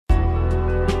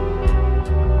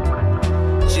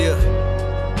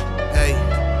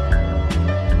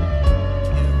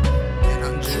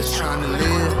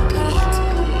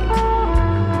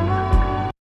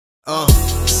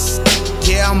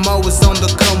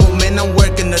humble, man, I'm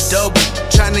working a double.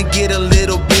 Tryna get a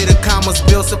little bit of commas,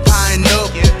 bills are piling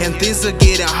up, and things are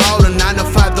getting harder. 9 to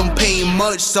 5 don't pay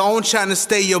much, so I'm tryna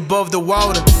stay above the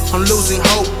water. I'm losing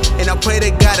hope, and I pray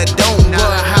to God I don't.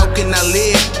 But how can I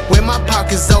live when my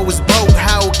pocket's always broke?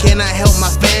 How can I help my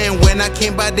fam when I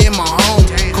can't buy them a home?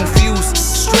 Confused,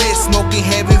 stressed, smoking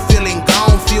heavy, feeling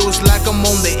gone. Feels like I'm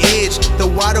on the edge, the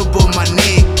water above my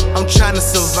neck. I'm tryna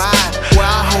survive where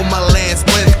I hold my last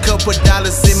breath. Couple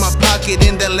dollars in my pocket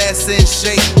in the last cent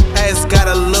shape. I just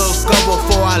gotta look up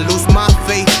before I lose my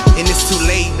faith, and it's too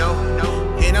late.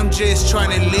 And I'm just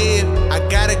tryna live. I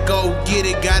gotta go get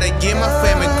it, gotta get my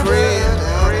family crib.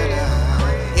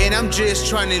 And I'm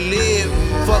just tryna live.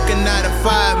 Fucking 9 to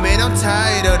 5, man, I'm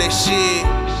tired of that shit.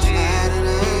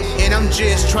 And I'm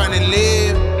just tryna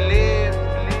live.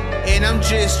 And I'm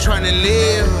just tryna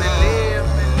live.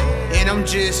 And I'm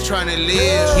just tryna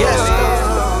live.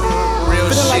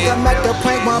 Feeling like I'm at the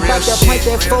point where I'm about to point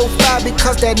that 4-5,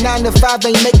 because that 9 to 5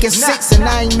 ain't making sense, and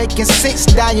I ain't making sense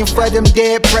dying for them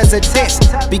dead presidents,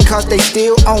 because they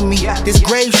still own me. This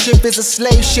grave ship is a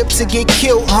slave ship to get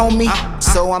killed, homie.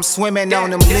 So I'm swimming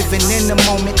on them, living in the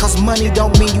moment, cause money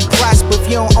don't mean you prosper. If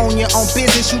you don't own your own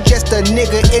business, you just a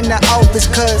nigga in the office.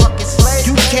 Cause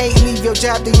you can't leave your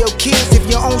job to your kids. If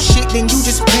you own shit, then you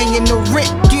just paying the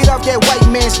rent. Get off that white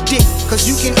man's dick, cause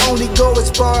you can only go as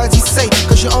far as he say,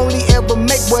 cause you only ever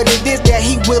make what it is that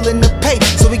he willing to pay.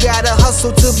 So we gotta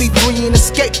hustle to be free and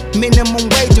escape.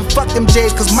 Minimum wage and fuck them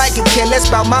J's, cause Mike can care less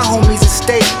about my homies and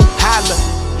stay. Holla.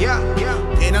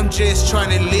 And I'm just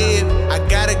tryna live. I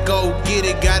gotta go get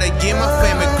it, gotta get my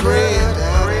family crib.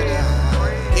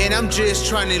 And I'm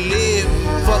just tryna live.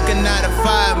 Fucking 9 to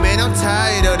 5, man, I'm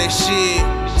tired of that shit.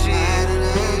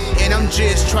 And I'm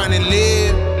just tryna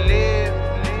live.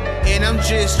 And I'm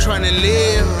just tryna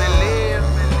live.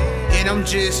 And I'm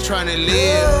just tryna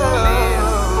live.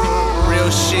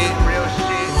 Real shit.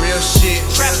 Real shit.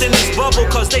 Trapped in this bubble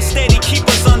cause they steady keep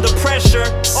us under pressure.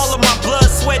 All of my blood,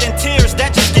 sweat and tears,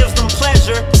 that just gives them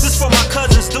pleasure. This for my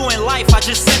cousins doing life, I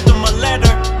just sent them a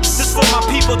letter. This for my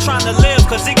people trying to live,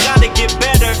 cause it gotta get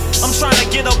better. I'm trying to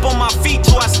get up on my feet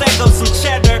till I stack up some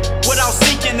cheddar, without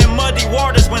sinking in muddy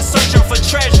waters when searching for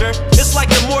treasure. It's like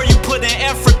the more you put in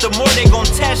effort, the more they gon'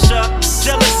 test ya.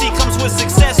 Jealousy comes with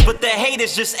success, but the hate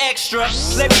is just extra.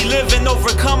 Let me live and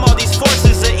overcome all these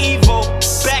forces of evil.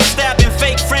 Backstabbing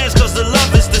fake friends cause the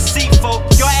love is deceitful.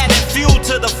 You're adding fuel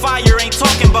to the fire, ain't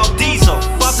talking about diesel.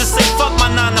 About to say fuck my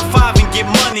 9 to 5 and get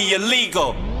money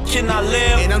illegal. Can I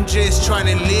live? And I'm just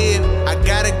tryna live. I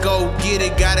gotta go get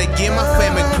it, gotta get my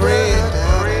family crib.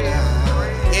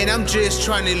 And I'm just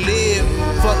tryna live.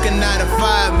 Fucking 9 to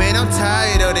 5, man, I'm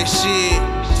tired of that shit.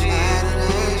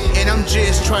 And I'm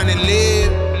just tryna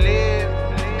live.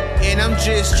 And I'm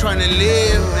just tryna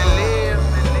live.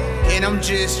 And I'm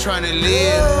just tryna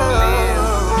live.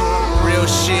 Real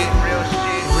shit.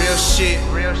 Real shit.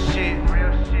 Real shit.